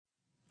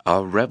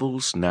Our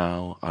revels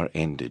now are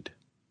ended.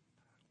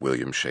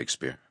 William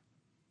Shakespeare.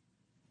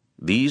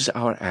 These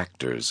our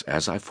actors,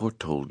 as I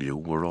foretold you,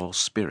 were all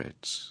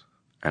spirits,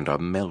 and are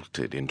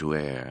melted into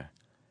air,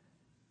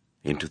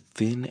 into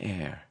thin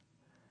air.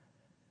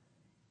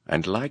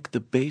 And like the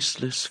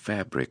baseless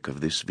fabric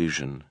of this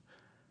vision,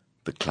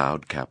 the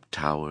cloud-capped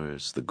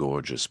towers, the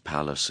gorgeous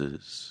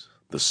palaces,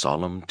 the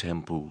solemn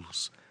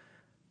temples,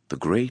 the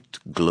great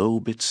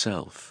globe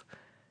itself,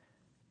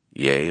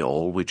 yea,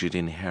 all which it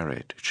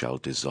inherit shall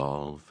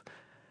dissolve,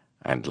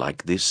 and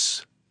like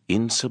this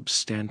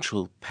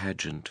insubstantial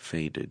pageant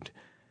faded,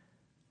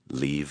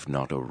 leave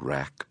not a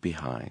rack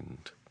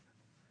behind.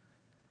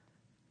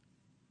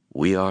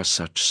 We are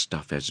such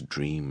stuff as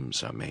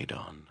dreams are made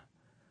on,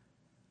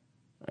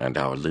 and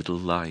our little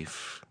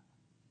life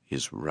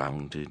is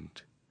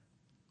rounded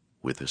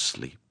with a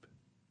sleep.